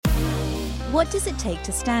What does it take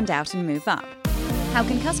to stand out and move up? How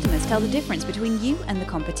can customers tell the difference between you and the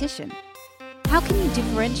competition? How can you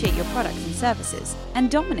differentiate your products and services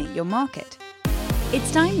and dominate your market?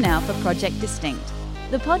 It's time now for Project Distinct,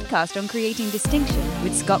 the podcast on creating distinction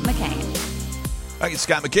with Scott McKain. Hi, it's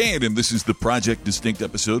Scott McKain, and this is the Project Distinct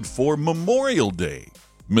episode for Memorial Day.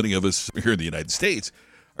 Many of us here in the United States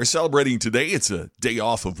are celebrating today. It's a day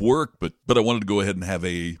off of work, but I wanted to go ahead and have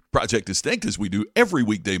a Project Distinct as we do every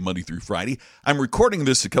weekday, Monday through Friday. I'm recording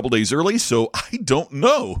this a couple days early, so I don't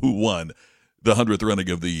know who won the 100th running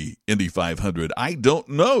of the Indy 500. I don't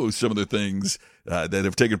know some of the things that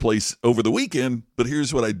have taken place over the weekend, but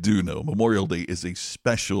here's what I do know. Memorial Day is a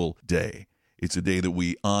special day. It's a day that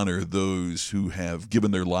we honor those who have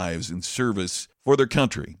given their lives in service for their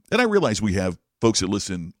country. And I realize we have folks that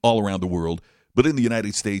listen all around the world, but in the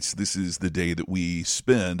United States, this is the day that we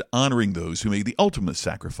spend honoring those who made the ultimate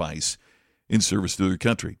sacrifice in service to their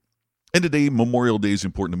country. And today, Memorial Day is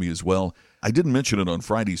important to me as well. I didn't mention it on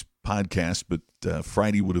Friday's podcast, but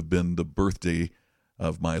Friday would have been the birthday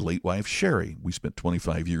of my late wife, Sherry. We spent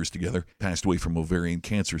 25 years together, passed away from ovarian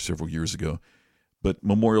cancer several years ago. But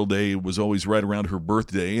Memorial Day was always right around her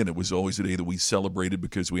birthday, and it was always a day that we celebrated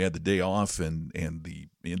because we had the day off, and the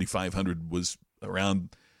Indy 500 was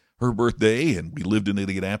around her birthday, and we lived in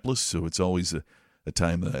Indianapolis, so it's always a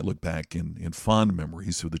time that I look back in fond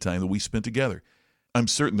memories of the time that we spent together. I'm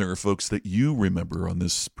certain there are folks that you remember on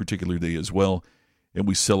this particular day as well, and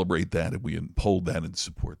we celebrate that, and we uphold that and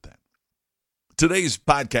support that. Today's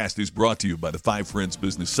podcast is brought to you by the Five Friends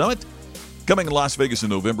Business Summit. Coming in Las Vegas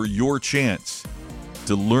in November, your chance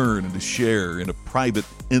to learn and to share in a private,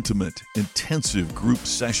 intimate, intensive group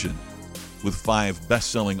session with 5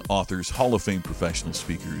 best-selling authors, Hall of Fame professional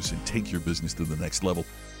speakers, and take your business to the next level.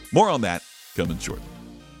 More on that coming shortly.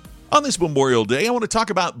 On this Memorial Day, I want to talk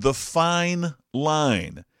about the fine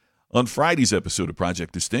line. On Friday's episode of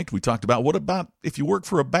Project Distinct, we talked about what about if you work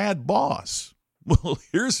for a bad boss? Well,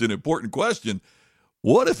 here's an important question.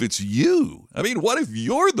 What if it's you? I mean, what if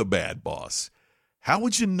you're the bad boss? How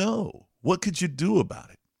would you know? What could you do about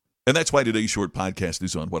it? And that's why today's short podcast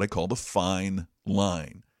is on what I call the fine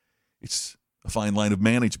line. It's a fine line of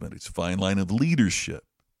management. It's a fine line of leadership.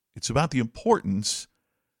 It's about the importance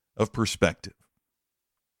of perspective.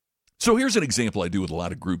 So here's an example I do with a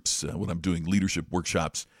lot of groups when I'm doing leadership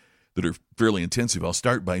workshops that are fairly intensive. I'll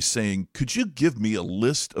start by saying, could you give me a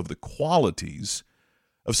list of the qualities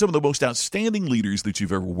of some of the most outstanding leaders that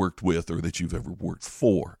you've ever worked with or that you've ever worked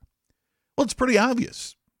for? Well, it's pretty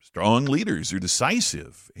obvious. Strong leaders are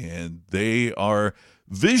decisive, and they are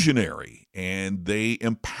visionary, and they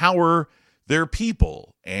empower their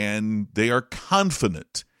people, and they are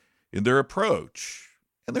confident in their approach.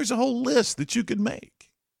 And there's a whole list that you could make.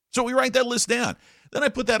 So we write that list down. Then I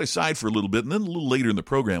put that aside for a little bit, and then a little later in the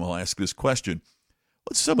program, I'll ask this question.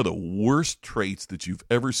 What's some of the worst traits that you've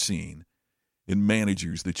ever seen in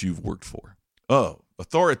managers that you've worked for? Oh,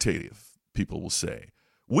 authoritative, people will say.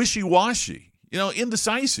 Wishy-washy.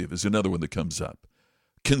 Indecisive is another one that comes up.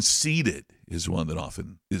 Conceited is one that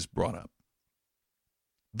often is brought up.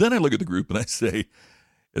 Then I look at the group and I say,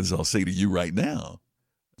 as I'll say to you right now,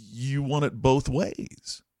 you want it both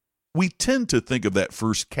ways. We tend to think of that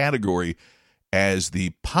first category as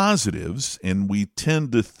the positives, and we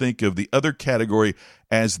tend to think of the other category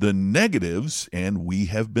as the negatives, and we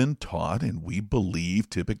have been taught, and we believe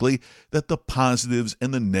typically, that the positives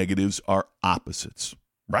and the negatives are opposites,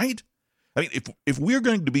 right? I mean, if we're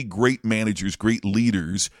going to be great managers, great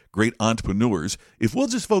leaders, great entrepreneurs, if we'll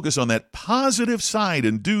just focus on that positive side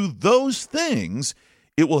and do those things,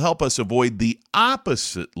 it will help us avoid the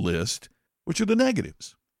opposite list, which are the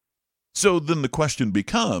negatives. So then the question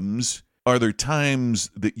becomes, are there times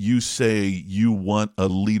that you say you want a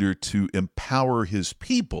leader to empower his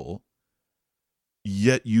people,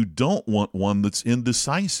 yet you don't want one that's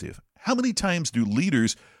indecisive? How many times do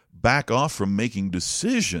leaders back off from making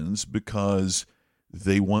decisions because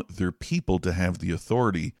they want their people to have the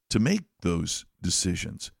authority to make those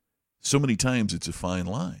decisions? So many times it's a fine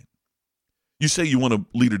line. You say you want a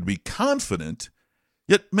leader to be confident,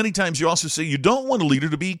 yet many times you also say you don't want a leader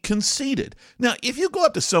to be conceited. Now, if you go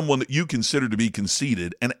up to someone that you consider to be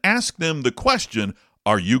conceited and ask them the question,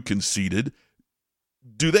 are you conceited?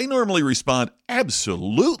 Do they normally respond,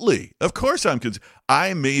 absolutely. Of course I'm conceited.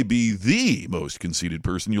 I may be the most conceited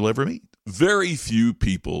person you'll ever meet. Very few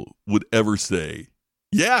people would ever say,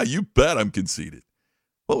 yeah, you bet I'm conceited.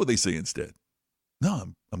 What would they say instead?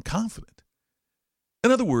 No, I'm confident.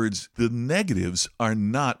 In other words, the negatives are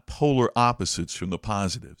not polar opposites from the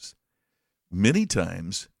positives. Many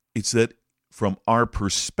times, it's that from our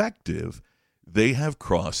perspective, they have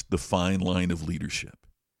crossed the fine line of leadership.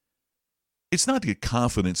 It's not that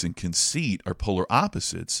confidence and conceit are polar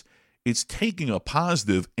opposites. It's taking a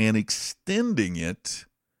positive and extending it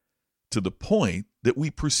to the point that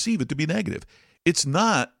we perceive it to be negative. It's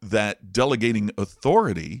not that delegating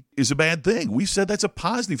authority is a bad thing. We said that's a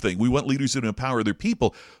positive thing. We want leaders that empower their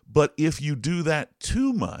people. But if you do that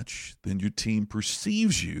too much, then your team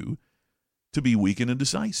perceives you to be weak and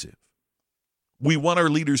indecisive. We want our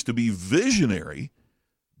leaders to be visionary,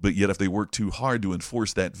 but yet if they work too hard to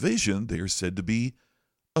enforce that vision, they are said to be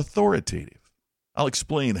authoritative. I'll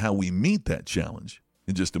explain how we meet that challenge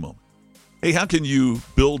in just a moment. Hey, how can you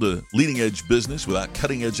build a leading-edge business without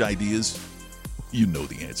cutting-edge ideas? You know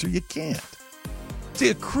the answer. You can't. See,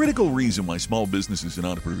 a critical reason why small businesses and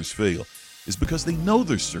entrepreneurs fail is because they know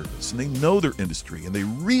their service and they know their industry and they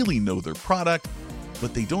really know their product,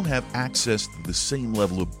 but they don't have access to the same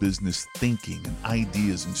level of business thinking and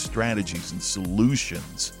ideas and strategies and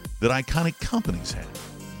solutions that iconic companies have.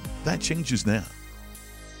 That changes now.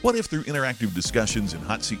 What if through interactive discussions and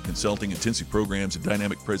hot seat consulting, intensive programs, and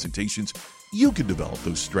dynamic presentations, you could develop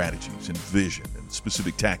those strategies and vision and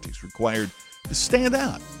specific tactics required to stand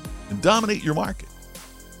out and dominate your market?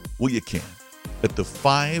 Well, you can at the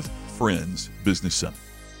 5 Friends Business Summit.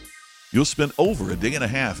 You'll spend over a day and a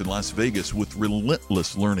half in Las Vegas with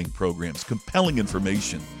relentless learning programs, compelling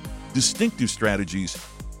information, distinctive strategies,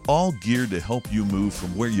 all geared to help you move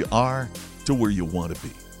from where you are to where you want to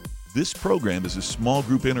be. This program is a small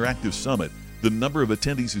group interactive summit. The number of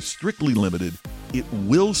attendees is strictly limited. It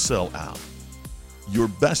will sell out. Your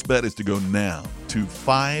best bet is to go now to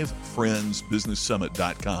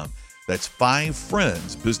 5friendsbusinesssummit.com. That's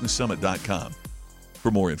 5friendsbusinesssummit.com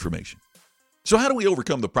for more information. So how do we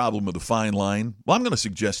overcome the problem of the fine line? Well, I'm going to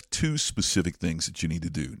suggest 2 specific things that you need to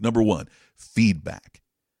do. Number 1, feedback.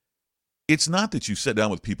 It's not that you sit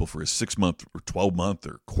down with people for a 6-month or 12-month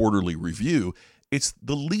or quarterly review. It's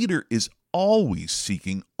the leader is always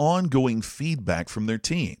seeking ongoing feedback from their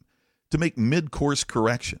team to make mid-course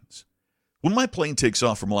corrections. When my plane takes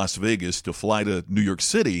off from Las Vegas to fly to New York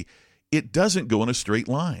City, it doesn't go in a straight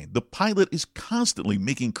line. The pilot is constantly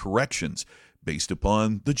making corrections based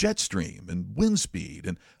upon the jet stream and wind speed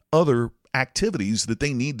and other activities that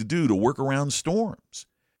they need to do to work around storms.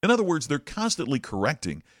 In other words, they're constantly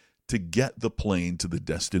correcting to get the plane to the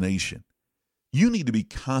destination. You need to be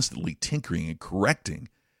constantly tinkering and correcting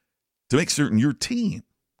to make certain your team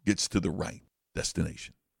gets to the right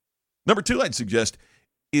destination. Number 2, I'd suggest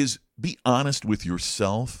is be honest with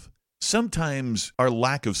yourself. Sometimes our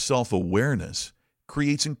lack of self-awareness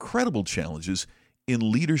creates incredible challenges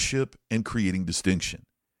in leadership and creating distinction.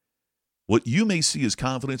 What you may see as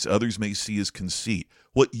confidence, others may see as conceit.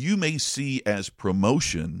 What you may see as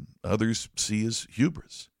promotion, others see as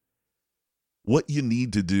hubris. What you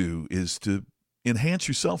need to do is to enhance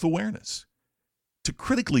your self-awareness, to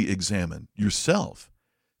critically examine yourself,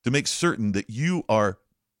 to make certain that you are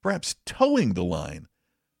perhaps towing the line,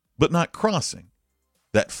 but not crossing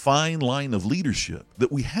that fine line of leadership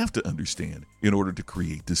that we have to understand in order to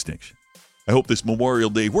create distinction. I hope this Memorial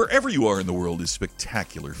Day, wherever you are in the world, is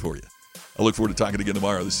spectacular for you. I look forward to talking again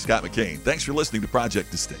tomorrow. This is Scott McKain. Thanks for listening to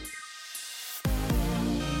Project Distinct.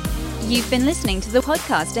 You've been listening to the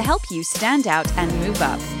podcast to help you stand out and move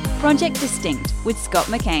up. Project Distinct with Scott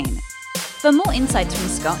McKain. For more insights from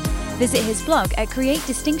Scott, visit his blog at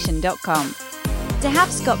createdistinction.com. To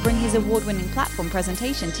have Scott bring his award-winning platform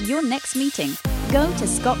presentation to your next meeting, go to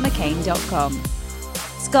scottmccain.com.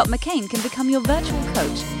 Scott McKain can become your virtual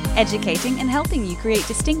coach, educating and helping you create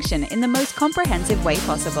distinction in the most comprehensive way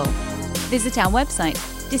possible. Visit our website,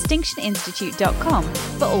 distinctioninstitute.com,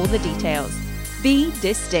 for all the details. Be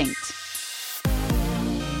distinct.